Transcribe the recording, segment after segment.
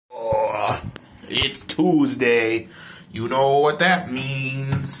It's Tuesday. You know what that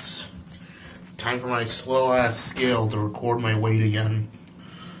means. Time for my slow-ass scale to record my weight again.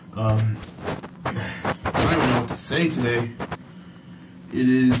 I don't even know what to say today. It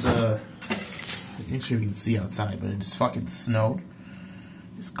is, make sure you can see outside, but it just fucking snowed.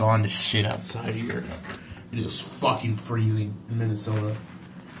 It's gone to shit outside here. It is fucking freezing in Minnesota.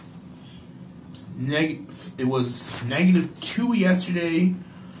 It was -2 yesterday,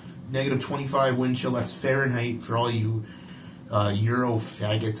 -25 wind chill. That's Fahrenheit for all you Euro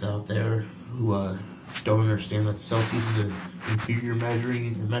faggots out there who don't understand that Celsius is an inferior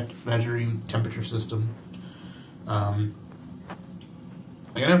measuring temperature system. I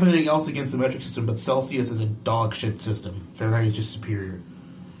got nothing else against the metric system, but Celsius is a dog shit system. Fahrenheit is just superior.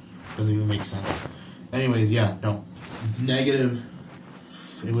 Doesn't even make sense. Anyways, yeah, no. It's negative.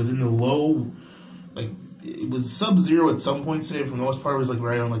 It was in the low, like, it was sub-zero at some points today. For the most part, it was like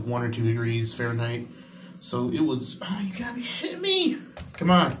right on like 1 or 2 degrees Fahrenheit. So it was, oh, you gotta be shitting me.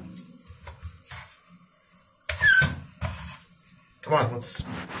 Come on. Come on, let's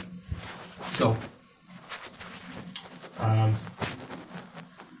go.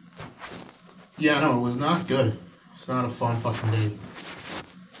 Yeah, no, it was not good. It's not a fun fucking day.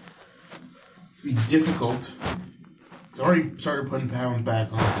 It's gonna be difficult. It's already started putting pounds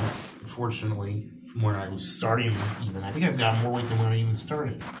back on, unfortunately, from where I was starting even. I think I've got more weight than when I even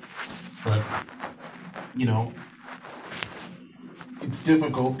started. But, you know, it's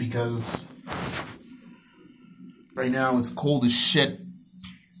difficult because right now it's cold as shit.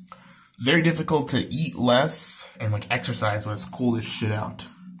 It's very difficult to eat less and, like, exercise when it's cold as shit out.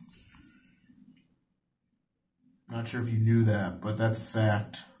 Not sure if you knew that, but that's a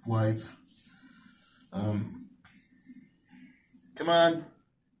fact of life. Come on.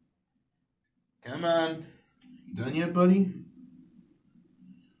 Come on. You done yet, buddy?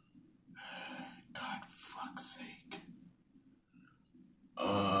 God, fuck's sake.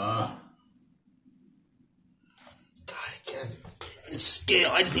 God, I can't. This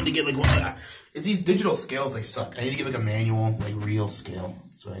scale, I just need to get, like, one. It's these digital scales, they suck. I need to get, like, a manual, like, real scale.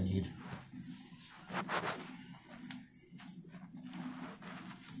 That's what I need.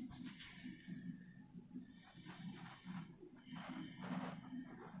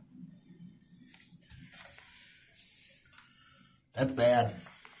 That's bad.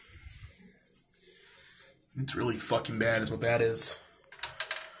 It's really fucking bad is what that is.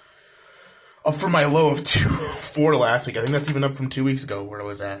 Up from my low of 4 last week. I think that's even up from 2 weeks ago where I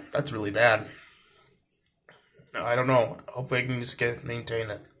was at. That's really bad. I don't know. Hopefully I can just maintain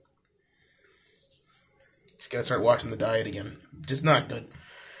it. Just gotta start watching the diet again. Just not good.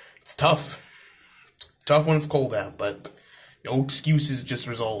 It's tough. It's tough when it's cold out, but no excuses, just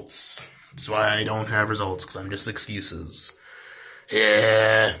results. That's why I don't have results, because I'm just excuses.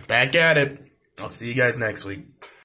 Yeah, back at it. I'll see you guys next week.